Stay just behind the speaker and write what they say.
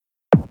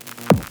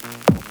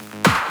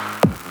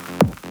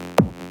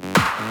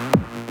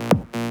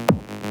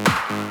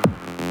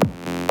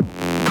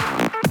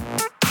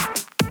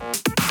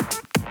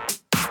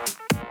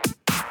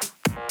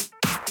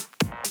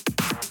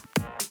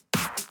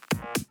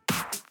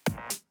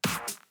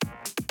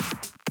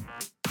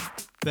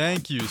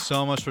Thank you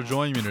so much for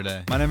joining me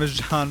today. My name is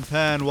John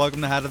Penn.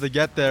 Welcome to How Did They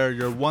Get There,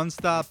 your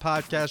one-stop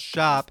podcast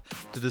shop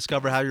to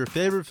discover how your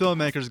favorite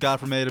filmmakers got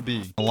from A to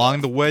B.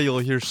 Along the way, you'll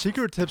hear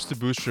secret tips to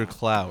boost your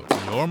clout,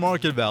 your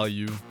market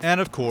value, and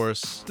of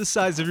course, the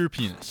size of your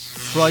penis.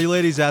 For all you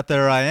ladies out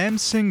there, I am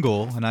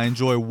single, and I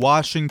enjoy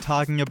watching,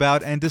 talking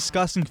about, and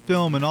discussing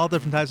film in all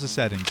different types of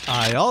settings.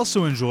 I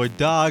also enjoy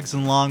dogs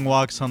and long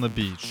walks on the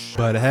beach.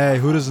 But hey,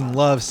 who doesn't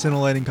love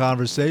scintillating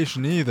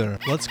conversation either?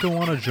 Let's go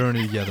on a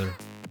journey together.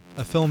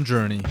 A film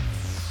journey.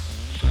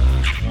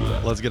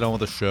 Let's get on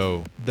with the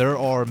show. There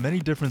are many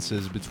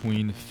differences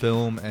between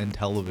film and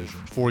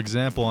television. For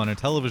example, on a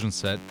television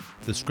set,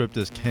 the script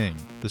is king.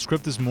 The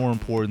script is more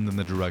important than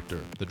the director.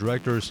 The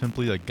director is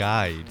simply a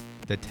guide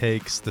that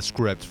takes the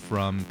script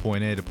from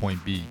point A to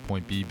point B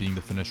being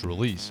the finished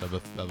release of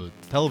a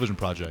television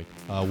project,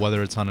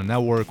 whether it's on a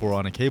network or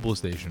on a cable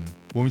station.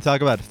 When we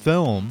talk about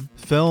film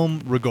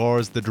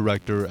regards the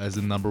director as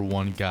the number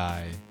one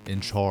guy in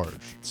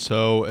charge.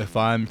 So if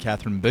I'm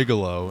Catherine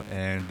Bigelow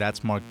and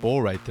that's Mark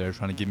Boal right there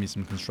trying to give me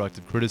some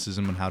constructive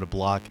criticism on how to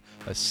block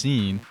a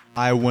scene,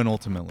 I win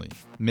ultimately.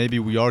 Maybe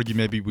we argue,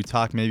 maybe we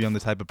talk, maybe I'm the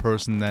type of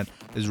person that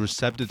is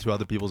receptive to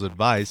other people's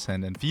advice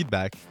and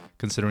feedback,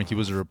 considering he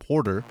was a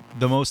reporter.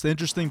 The most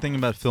interesting thing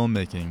about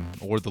filmmaking,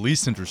 or the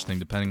least interesting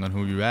depending on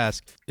who you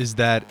ask, is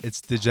that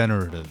it's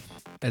degenerative.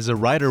 As a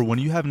writer, when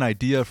you have an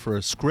idea for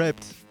a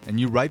script and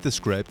you write the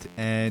script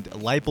and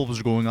light bulbs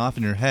are going off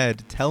in your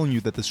head telling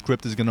you that the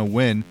script is going to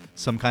win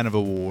some kind of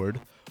award,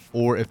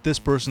 or if this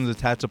person is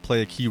attached to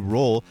play a key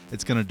role,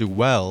 it's going to do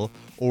well,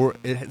 or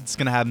it's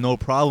going to have no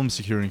problem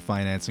securing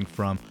financing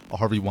from a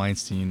Harvey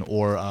Weinstein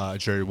or a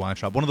Jerry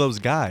Weintraub, one of those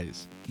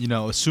guys. You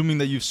know, assuming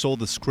that you've sold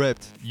the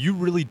script, you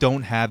really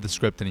don't have the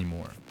script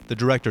anymore. The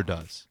director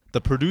does.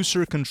 The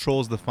producer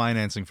controls the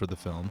financing for the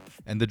film,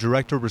 and the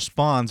director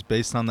responds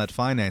based on that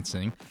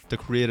financing to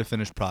create a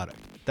finished product.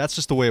 That's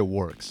just the way it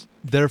works.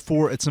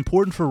 Therefore, it's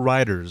important for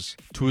writers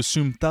to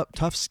assume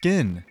tough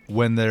skin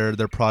when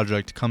their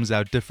project comes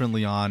out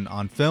differently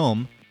on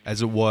film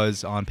as it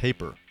was on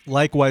paper.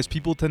 Likewise,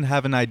 people tend to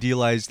have an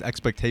idealized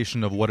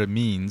expectation of what it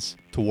means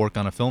to work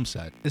on a film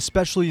set,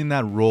 especially in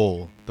that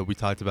role that we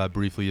talked about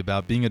briefly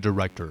about being a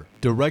director.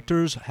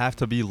 Directors have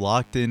to be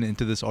locked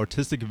into this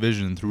artistic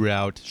vision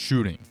throughout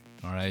shooting,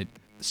 all right?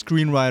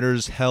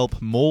 Screenwriters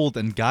help mold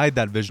and guide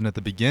that vision at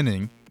the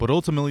beginning, but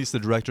ultimately it's the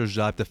director's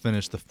job to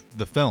finish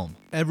the film.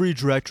 Every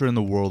director in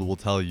the world will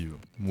tell you,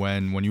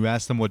 when you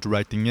ask them what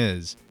directing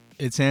is,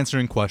 it's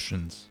answering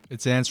questions.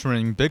 It's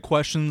answering big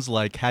questions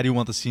like, how do you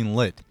want the scene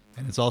lit?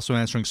 And it's also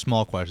answering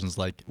small questions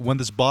like, when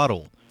this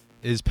bottle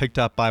is picked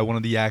up by one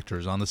of the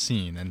actors on the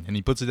scene and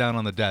he puts it down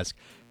on the desk,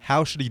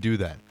 how should he do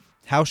that?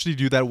 How should he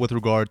do that with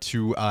regard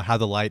to how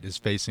the light is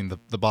facing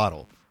the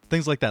bottle?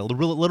 Things like that,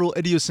 little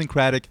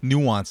idiosyncratic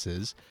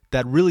nuances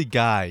that really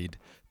guide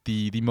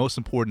the most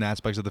important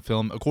aspects of the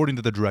film according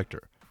to the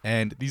director.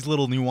 And these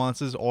little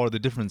nuances are the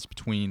difference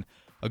between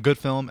a good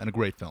film and a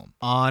great film.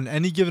 On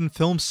any given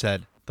film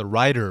set, the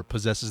writer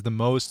possesses the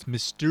most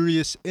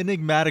mysterious,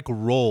 enigmatic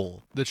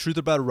role. The truth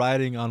about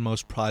writing on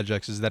most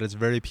projects is that it's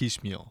very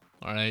piecemeal,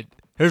 all right?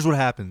 Here's what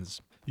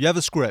happens. You have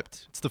a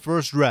script. It's the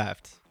first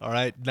draft, all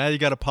right? Now you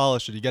got to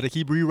polish it. You got to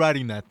keep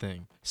rewriting that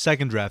thing.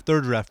 Second draft,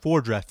 third draft,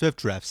 fourth draft, fifth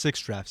draft,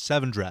 sixth draft,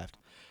 seventh draft.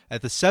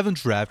 At the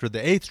seventh draft or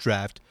the eighth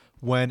draft,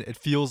 when it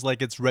feels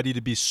like it's ready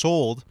to be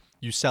sold,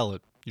 you sell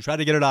it. You try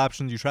to get it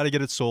optioned. You try to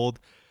get it sold.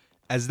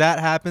 As that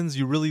happens,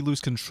 you really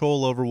lose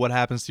control over what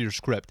happens to your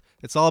script.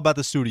 It's all about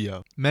the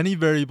studio. Many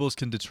variables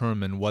can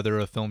determine whether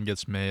a film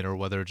gets made or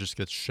whether it just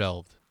gets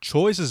shelved.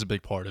 Choice is a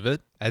big part of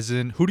it, as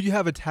in who do you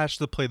have attached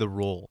to play the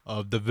role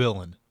of the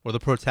villain or the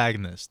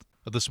protagonist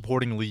or the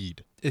supporting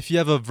lead. If you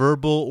have a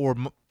verbal or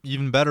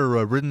even better,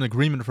 a written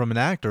agreement from an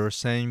actor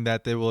saying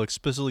that they will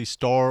explicitly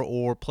star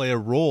or play a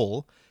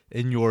role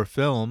in your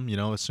film, you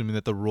know, assuming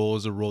that the role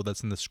is a role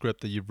that's in the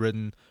script that you've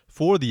written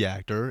for the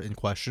actor in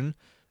question,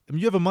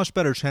 you have a much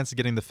better chance of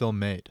getting the film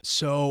made.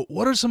 So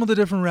what are some of the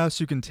different routes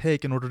you can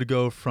take in order to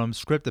go from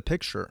script to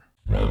picture?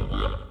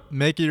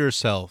 Make it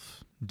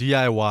yourself.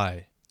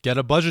 DIY. Get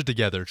a budget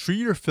together. Treat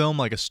your film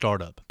like a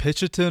startup.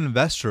 Pitch it to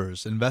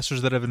investors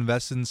that have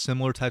invested in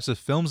similar types of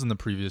films in the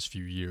previous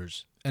few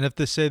years. And if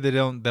they say they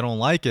don't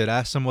like it,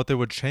 ask them what they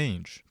would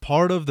change.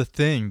 Part of the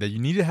thing that you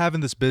need to have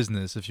in this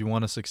business if you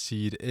want to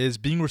succeed is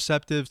being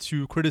receptive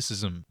to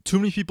criticism. Too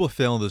many people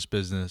fail in this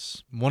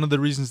business. One of the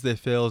reasons they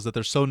fail is that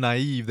they're so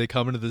naive. They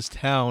come into this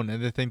town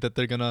and they think that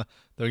they're gonna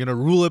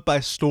rule it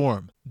by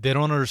storm. They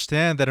don't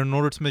understand that in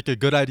order to make a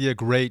good idea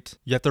great,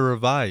 you have to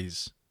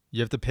revise. You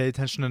have to pay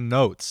attention to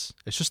notes.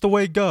 It's just the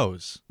way it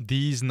goes.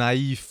 These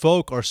naive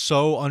folk are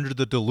so under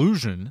the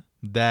delusion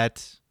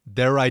that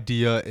their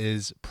idea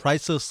is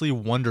pricelessly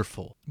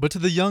wonderful. But to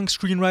the young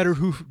screenwriter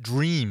who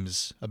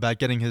dreams about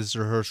getting his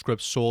or her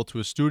script sold to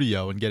a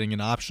studio and getting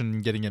an option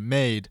and getting it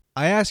made,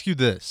 I ask you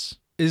this.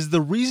 Is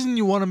the reason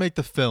you want to make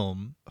the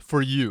film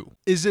for you?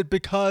 Is it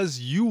because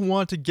you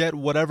want to get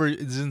whatever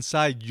is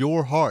inside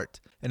your heart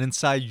and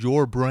inside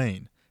your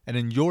brain and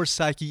in your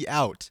psyche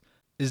out?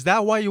 Is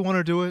that why you want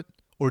to do it?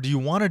 Or do you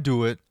want to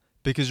do it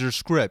because your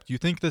script, you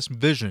think this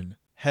vision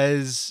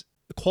has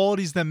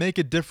qualities that make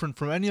it different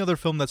from any other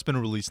film that's been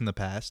released in the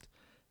past,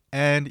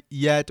 and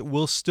yet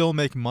will still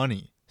make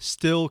money,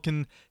 still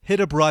can hit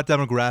a broad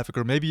demographic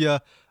or maybe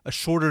a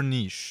shorter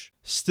niche,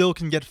 still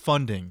can get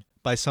funding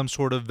by some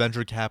sort of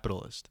venture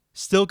capitalist,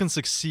 still can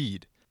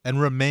succeed and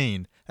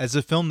remain as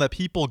a film that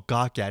people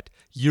gawk at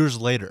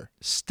years later,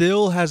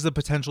 still has the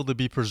potential to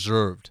be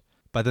preserved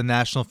by the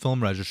National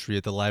Film Registry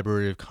at the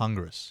Library of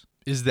Congress?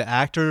 Is the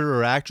actor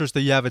or actress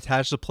that you have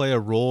attached to play a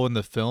role in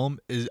the film,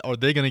 are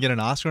they going to get an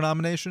Oscar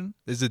nomination?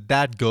 Is it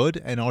that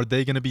good, and are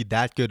they going to be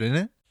that good in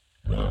it?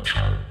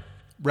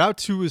 Route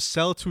 2 is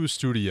sell to a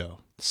studio.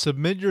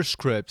 Submit your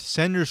script,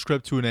 send your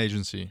script to an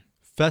agency.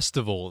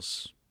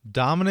 Festivals.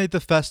 Dominate the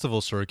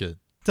festival circuit.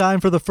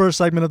 Time for the first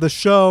segment of the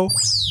show,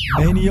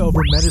 Mania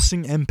over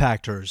Menacing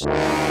Impactors.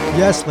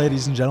 Yes,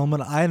 ladies and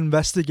gentlemen, I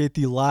investigate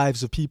the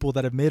lives of people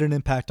that have made an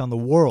impact on the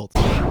world.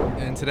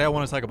 And today I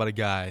want to talk about a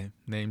guy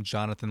named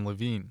Jonathan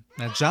Levine.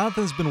 Now,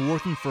 Jonathan's been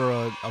working for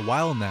a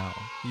while now.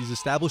 He's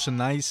established a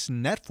nice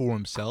net for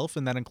himself,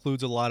 and that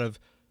includes a lot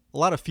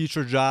of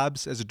feature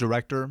jobs as a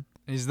director.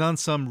 He's done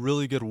some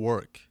really good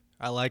work.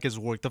 I like his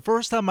work. The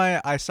first time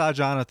I saw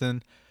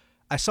Jonathan,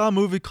 I saw a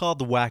movie called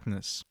The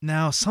Wackness.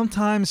 Now,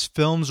 sometimes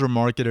films are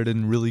marketed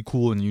in really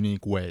cool and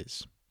unique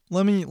ways.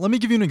 Let me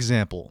give you an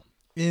example.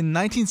 In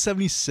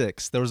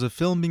 1976, there was a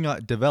film being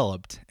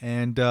developed,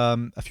 and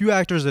a few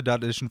actors had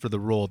auditioned for the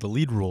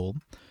lead role.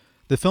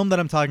 The film that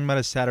I'm talking about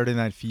is Saturday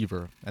Night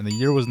Fever, and the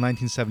year was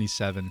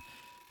 1977.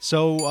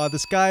 So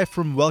this guy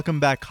from Welcome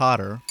Back,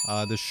 Kotter,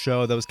 the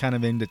show that was kind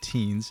of aimed at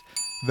teens,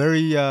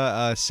 very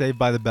Saved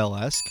by the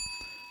Bell-esque,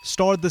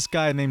 starred this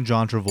guy named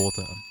John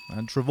Travolta.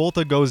 And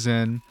Travolta goes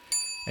in,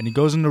 and he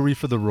goes in to read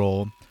for the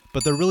role,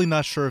 but they're really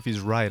not sure if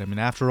he's right. I mean,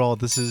 after all,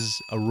 this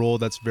is a role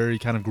that's very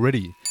kind of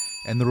gritty.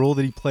 And the role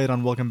that he played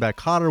on Welcome Back,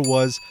 Kotter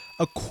was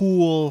a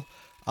cool,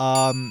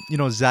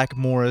 Zach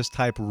Morris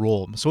type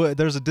role. So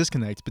there's a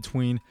disconnect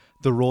between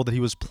the role that he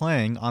was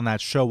playing on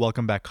that show,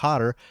 Welcome Back,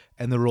 Kotter,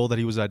 and the role that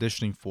he was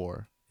auditioning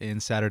for in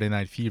Saturday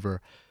Night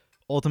Fever.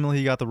 Ultimately,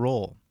 he got the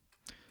role.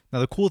 Now,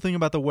 the cool thing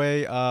about the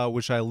way,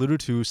 which I alluded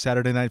to,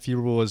 Saturday Night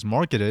Fever was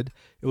marketed,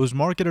 it was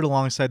marketed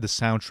alongside the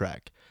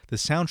soundtrack. The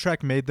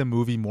soundtrack made the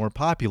movie more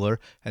popular,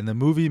 and the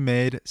movie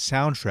made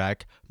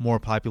soundtrack more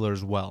popular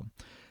as well.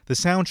 The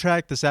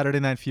soundtrack, the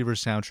Saturday Night Fever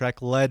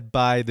soundtrack, led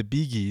by the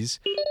Bee Gees,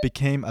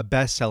 became a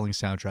best-selling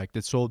soundtrack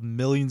that sold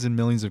millions and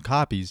millions of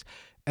copies.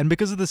 And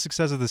because of the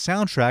success of the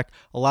soundtrack,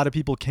 a lot of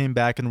people came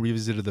back and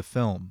revisited the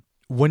film.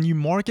 When you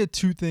market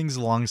two things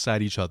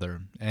alongside each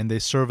other, and they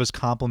serve as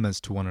complements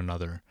to one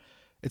another,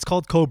 it's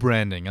called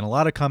co-branding, and a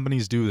lot of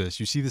companies do this.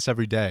 You see this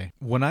every day.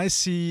 When I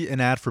see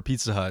an ad for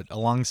Pizza Hut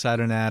alongside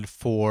an ad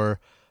for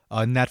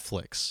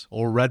Netflix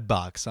or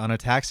Redbox on a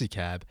taxi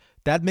cab,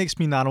 that makes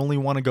me not only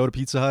want to go to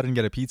Pizza Hut and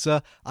get a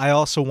pizza, I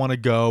also want to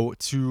go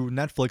to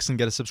Netflix and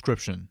get a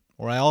subscription.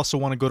 Or I also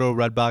want to go to a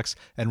Redbox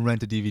and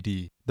rent a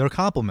DVD. They're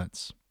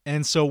complements.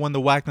 And so when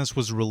The Wackness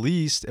was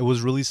released, it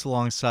was released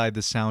alongside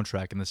the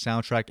soundtrack, and the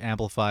soundtrack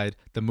amplified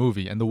the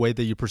movie and the way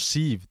that you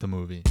perceive the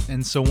movie.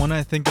 And so when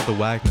I think of The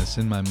Wackness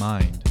in my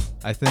mind,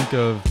 I think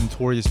of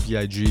Notorious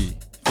B.I.G.,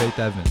 Faith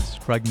Evans,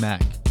 Craig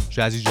Mack,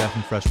 Jazzy Jeff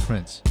and Fresh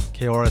Prince,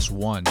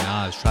 KRS-One,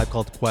 Nas, Tribe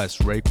Called Quest,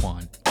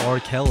 Raekwon,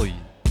 R. Kelly,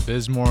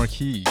 Biz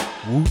Markie,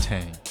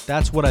 Wu-Tang.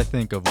 That's what I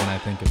think of when I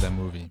think of that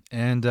movie.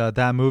 And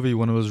that movie,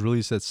 when it was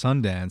released at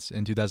Sundance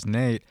in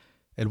 2008,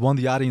 it won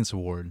the Audience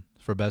Award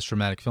for Best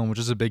Dramatic Film, which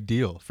is a big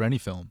deal for any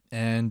film.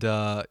 And,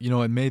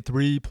 it made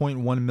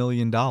 $3.1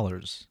 million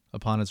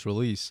upon its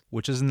release,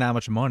 which isn't that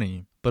much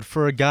money. But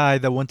for a guy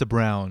that went to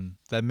Brown,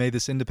 that made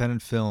this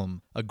independent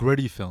film, a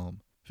gritty film,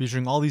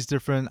 featuring all these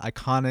different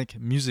iconic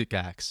music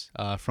acts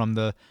from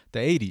the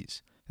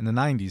 80s and the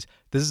 90s,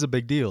 this is a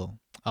big deal.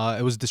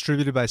 It was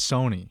distributed by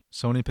Sony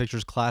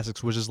Pictures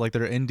Classics, which is like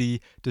their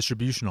indie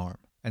distribution arm.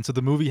 And so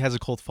the movie has a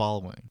cult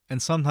following.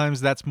 And sometimes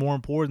that's more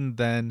important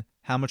than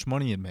how much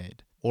money it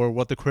made or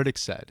what the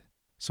critics said.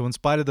 So in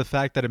spite of the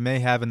fact that it may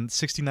have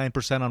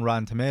 69% on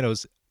Rotten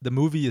Tomatoes, the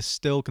movie is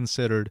still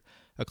considered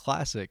a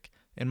classic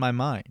in my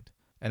mind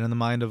and in the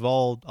mind of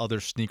all other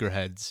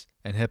sneakerheads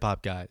and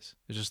hip-hop guys.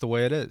 It's just the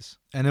way it is.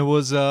 And it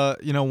was,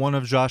 one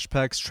of Josh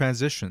Peck's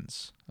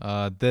transitions.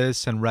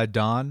 This and Red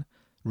Dawn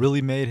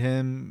really made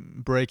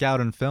him break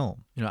out in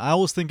film. I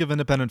always think of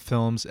independent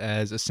films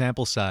as a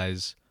sample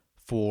size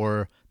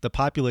for the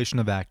population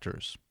of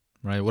actors,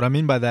 right? What I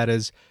mean by that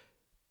is,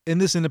 in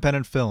this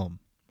independent film,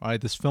 all right,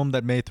 this film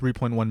that made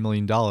 $3.1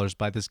 million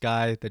by this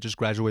guy that just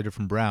graduated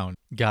from Brown,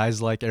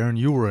 guys like Aaron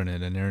Yu were in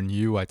it, and Aaron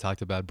Yu I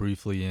talked about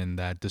briefly in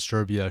that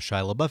Disturbia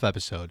Shia LaBeouf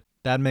episode.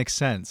 That makes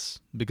sense,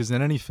 because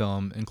in any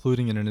film,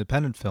 including an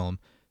independent film,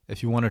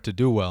 if you want it to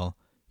do well,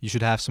 you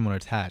should have someone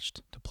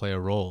attached to play a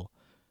role.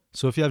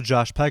 So if you have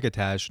Josh Peck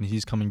attached and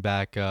he's coming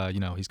back,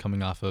 he's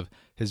coming off of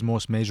his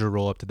most major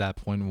role up to that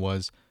point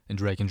was in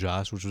Drake and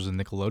Josh, which was a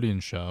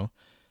Nickelodeon show,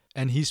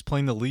 and he's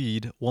playing the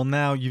lead, well,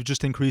 now you've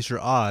just increased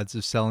your odds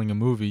of selling a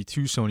movie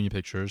to Sony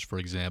Pictures, for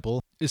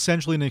example,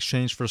 essentially in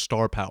exchange for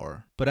star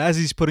power. But as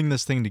he's putting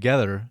this thing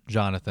together,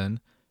 Jonathan,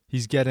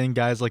 he's getting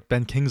guys like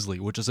Ben Kingsley,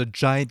 which is a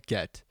giant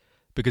get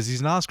because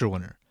he's an Oscar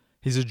winner.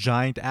 He's a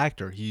giant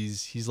actor.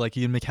 He's like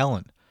Ian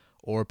McKellen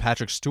or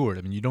Patrick Stewart.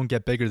 I mean, you don't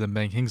get bigger than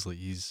Ben Kingsley.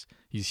 He's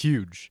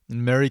huge.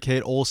 And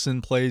Mary-Kate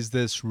Olsen plays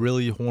this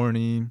really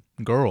horny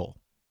girl.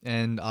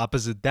 And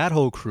opposite that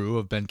whole crew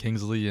of Ben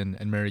Kingsley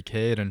and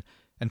Mary-Kate and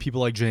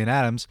people like Jane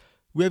Addams,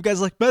 we have guys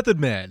like Method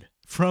Man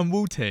from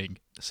Wu-Tang.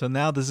 So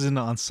now this is an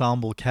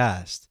ensemble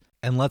cast.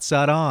 And let's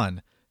add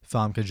on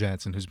Famke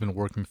Janssen, who's been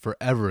working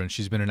forever, and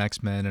she's been in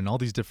X-Men and all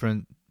these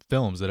different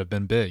films that have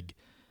been big.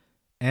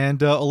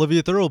 And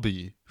Olivia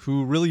Thirlby,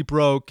 who really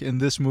broke in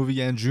this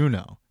movie and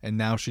Juno, and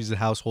now she's a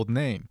household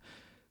name.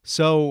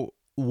 So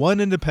one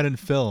independent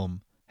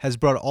film has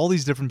brought all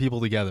these different people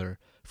together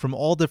from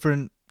all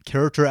different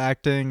character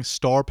acting,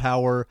 star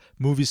power,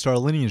 movie star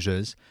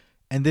lineages,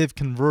 and they've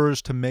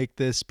converged to make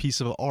this piece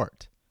of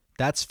art.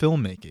 That's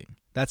filmmaking.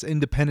 That's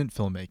independent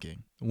filmmaking.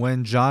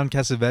 When John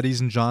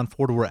Cassavetes and John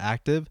Ford were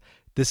active,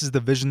 this is the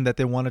vision that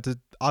they wanted to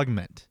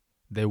augment.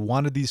 They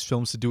wanted these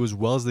films to do as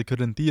well as they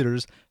could in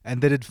theaters,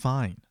 and they did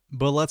fine.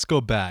 But let's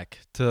go back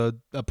to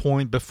a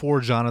point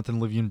before Jonathan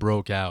Levine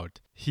broke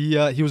out. He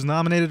was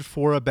nominated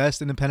for a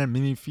Best Independent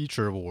Mini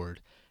Feature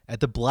Award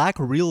at the Black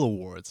Reel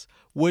Awards,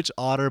 which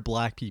honor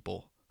black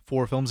people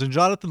for films. And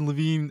Jonathan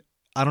Levine,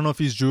 I don't know if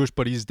he's Jewish,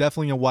 but he's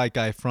definitely a white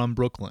guy from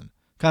Brooklyn.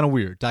 Kind of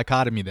weird,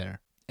 dichotomy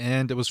there.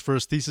 And it was for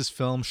his thesis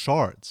film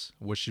Shards,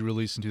 which he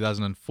released in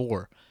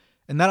 2004.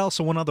 And that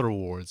also won other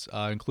awards,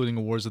 including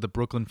awards at the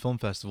Brooklyn Film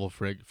Festival,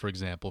 for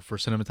example, for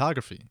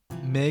cinematography.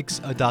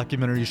 Makes a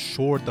documentary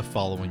short the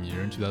following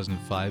year in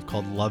 2005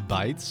 called Love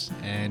Bites,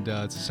 and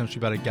it's essentially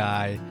about a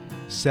guy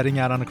setting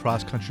out on a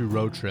cross-country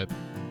road trip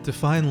to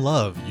find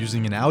love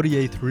using an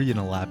Audi A3 and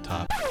a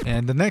laptop.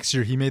 And the next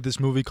year, he made this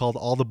movie called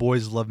All the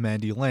Boys Love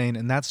Mandy Lane,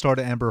 and that starred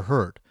Amber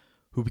Heard,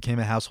 who became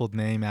a household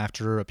name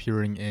after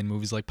appearing in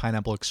movies like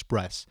Pineapple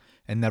Express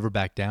and Never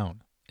Back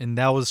Down. And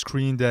that was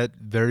screened at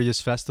various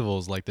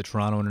festivals like the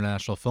Toronto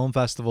International Film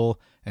Festival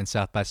and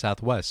South by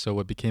Southwest, so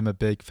it became a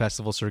big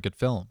festival circuit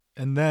film.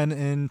 And then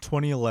in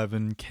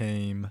 2011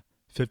 came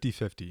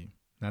 50/50.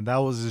 Now that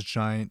was his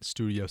giant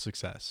studio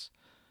success.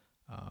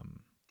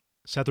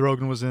 Seth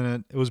Rogen was in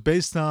it. It was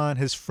based on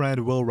his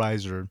friend Will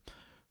Reiser,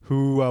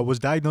 who was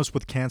diagnosed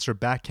with cancer,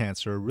 back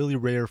cancer, a really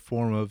rare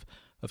form of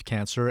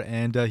cancer,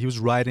 and he was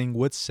writing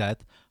with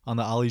Seth on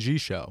the Ali G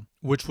show,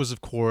 which was, of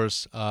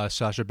course,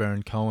 Sacha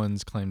Baron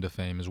Cohen's claim to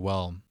fame as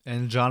well.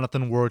 And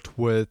Jonathan worked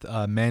with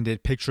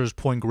Mandate Pictures,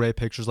 Point Grey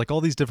Pictures, like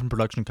all these different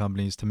production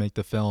companies to make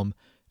the film.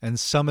 And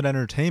Summit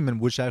Entertainment,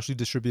 which actually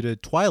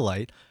distributed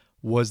Twilight,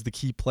 was the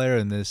key player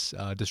in this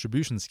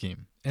distribution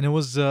scheme. And it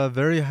was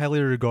very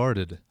highly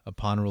regarded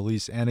upon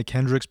release. Anna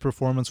Kendrick's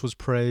performance was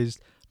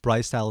praised.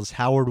 Bryce Dallas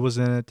Howard was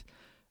in it.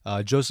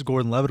 Joseph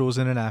Gordon-Levitt was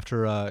in it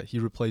after he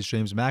replaced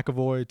James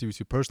McAvoy due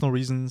to personal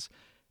reasons.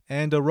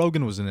 And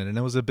Rogen was in it, and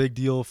it was a big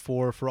deal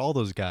for all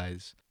those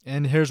guys.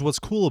 And here's what's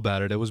cool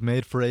about it. It was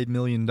made for $8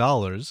 million,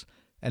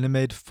 and it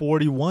made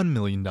 $41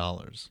 million.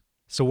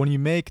 So when you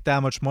make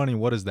that much money,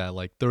 what is that,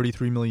 like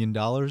 $33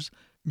 million?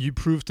 You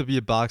prove to be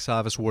a box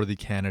office worthy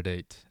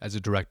candidate as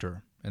a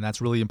director. And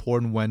that's really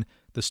important when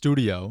the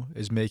studio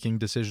is making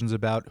decisions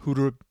about who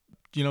to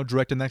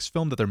direct the next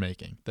film that they're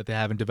making, that they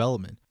have in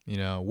development.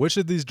 Which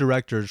of these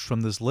directors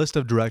from this list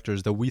of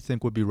directors that we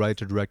think would be right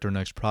to direct our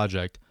next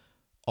project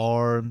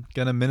are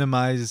going to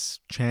minimize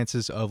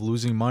chances of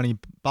losing money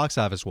box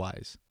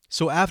office-wise?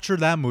 So after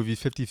that movie,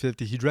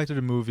 50/50, he directed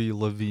a movie,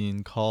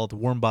 Levine, called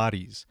Warm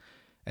Bodies.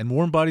 And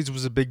Warm Bodies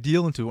was a big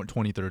deal in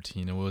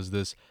 2013. It was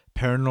this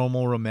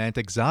paranormal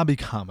romantic zombie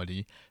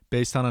comedy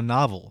based on a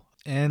novel.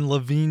 And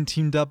Levine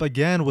teamed up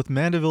again with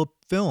Mandeville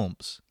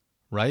Films,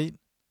 right?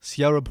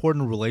 See how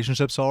important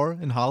relationships are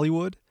in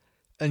Hollywood?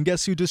 And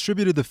guess who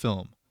distributed the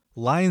film?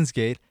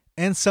 Lionsgate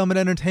and Summit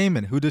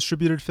Entertainment, who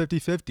distributed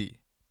 50/50.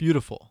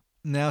 Beautiful.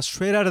 Now,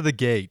 straight out of the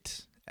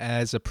gate,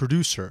 as a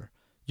producer,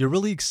 you're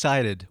really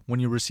excited when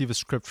you receive a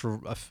script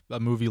for a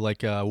movie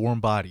like Warm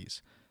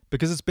Bodies,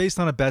 because it's based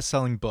on a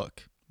best-selling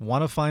book.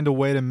 Want to find a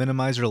way to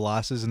minimize your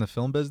losses in the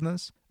film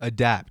business?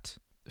 Adapt.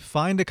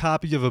 Find a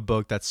copy of a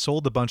book that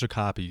sold a bunch of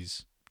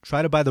copies.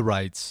 Try to buy the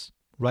rights,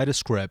 write a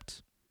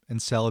script,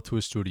 and sell it to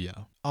a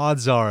studio.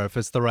 Odds are, if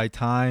it's the right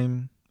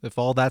time, if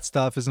all that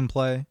stuff is in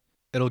play,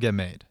 it'll get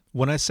made.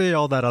 When I say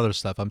all that other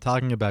stuff, I'm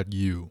talking about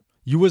you.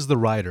 You as the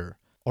writer.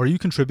 Are you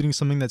contributing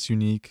something that's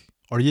unique?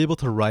 Are you able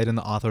to write in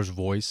the author's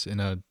voice in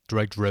a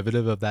direct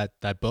derivative of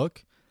that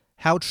book?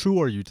 How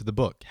true are you to the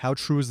book? How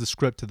true is the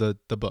script to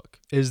the book?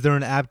 Is there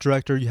an app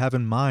director you have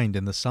in mind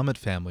in the Summit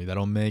family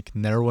that'll make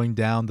narrowing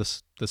down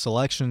the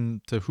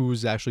selection to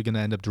who's actually going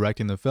to end up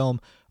directing the film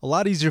a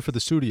lot easier for the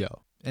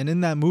studio? And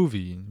in that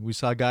movie, we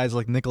saw guys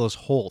like Nicholas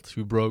Hoult,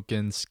 who broke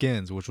in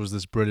Skins, which was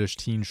this British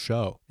teen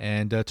show,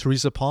 and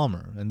Teresa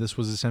Palmer, and this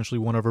was essentially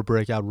one of her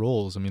breakout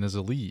roles, as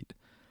a lead.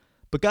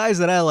 But guys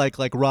that I like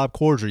Rob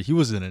Corddry, he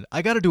was in it.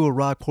 I gotta do a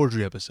Rob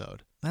Corddry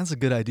episode. That's a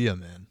good idea,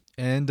 man.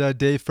 And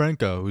Dave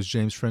Franco, who's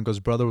James Franco's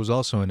brother, was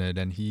also in it,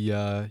 and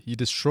he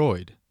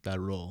destroyed that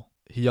role.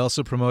 He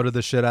also promoted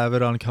the shit out of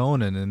it on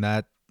Conan, and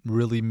that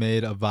really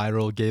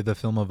gave the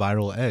film a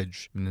viral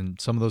edge.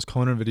 And some of those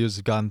Conan videos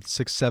have gotten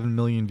 6-7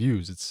 million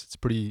views. It's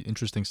pretty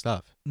interesting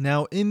stuff.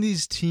 Now, in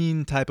these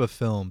teen type of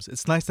films,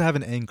 it's nice to have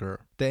an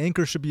anchor. The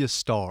anchor should be a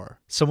star,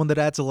 someone that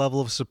adds a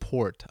level of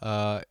support,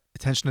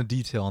 attention to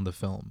detail in the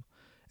film.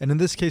 And in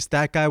this case,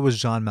 that guy was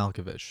John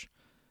Malkovich.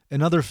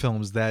 In other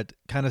films that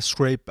kind of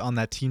scrape on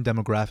that teen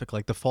demographic,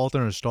 like The Fault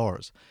in Our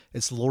Stars,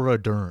 it's Laura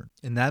Dern.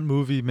 And that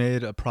movie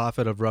made a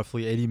profit of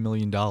roughly $80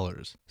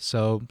 million.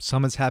 So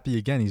Summit's happy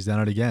again. He's done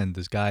it again.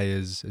 This guy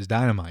is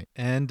dynamite.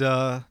 And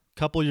a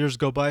couple years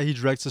go by, he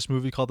directs this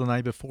movie called The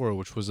Night Before,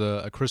 which was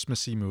a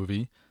Christmassy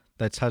movie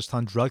that touched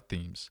on drug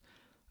themes.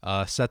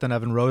 Seth and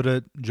Evan wrote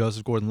it.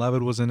 Joseph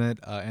Gordon-Levitt was in it.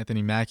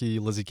 Anthony Mackie,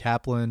 Lizzie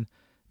Kaplan,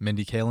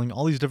 Mindy Kaling.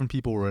 All these different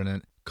people were in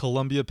it.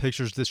 Columbia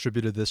Pictures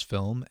distributed this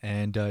film,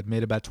 and it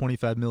made about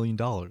 $25 million,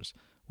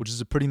 which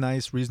is a pretty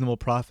nice, reasonable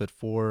profit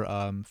for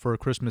a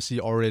Christmassy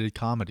R-rated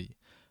comedy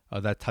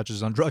that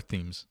touches on drug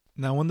themes.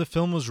 Now, when the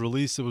film was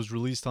released, it was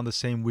released on the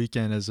same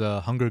weekend as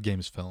a Hunger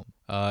Games film.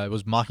 It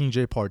was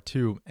Mockingjay Part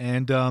 2,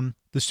 and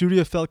the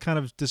studio felt kind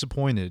of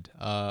disappointed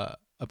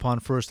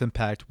upon first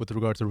impact with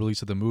regard to the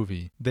release of the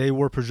movie. They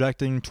were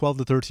projecting 12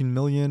 to 13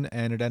 million,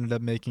 and it ended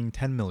up making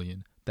 10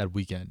 million that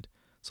weekend.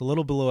 It's a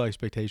little below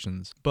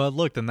expectations. But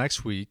look, the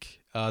next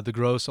week, the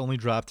gross only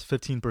dropped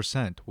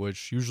 15%,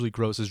 which usually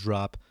grosses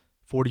drop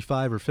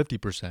 45 or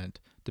 50%,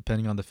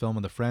 depending on the film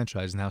and the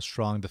franchise and how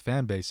strong the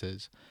fan base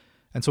is.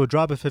 And so a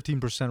drop of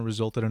 15%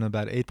 resulted in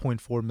about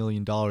 $8.4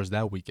 million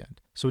that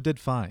weekend. So it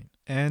did fine.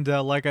 And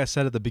like I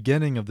said at the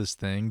beginning of this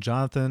thing,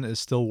 Jonathan is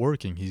still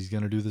working. He's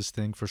going to do this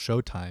thing for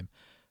Showtime.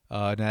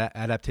 An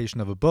adaptation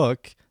of a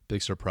book,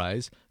 big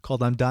surprise,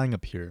 called I'm Dying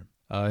Up Here.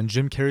 And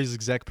Jim Carrey's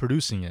exec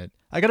producing it.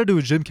 I gotta do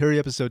a Jim Carrey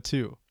episode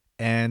too.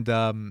 And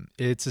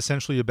it's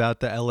essentially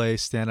about the LA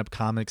stand-up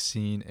comic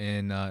scene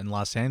in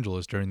Los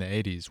Angeles during the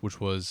 80s,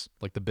 which was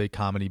like the big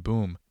comedy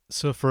boom.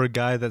 So for a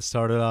guy that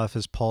started off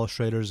as Paul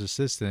Schrader's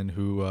assistant,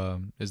 who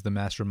is the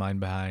mastermind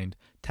behind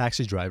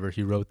Taxi Driver,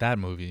 he wrote that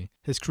movie.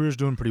 His career's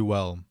doing pretty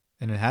well,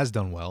 and it has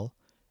done well,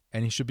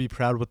 and he should be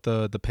proud with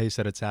the pace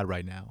that it's at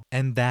right now.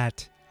 And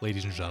that,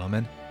 ladies and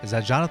gentlemen, is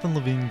how Jonathan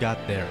Levine got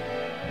there.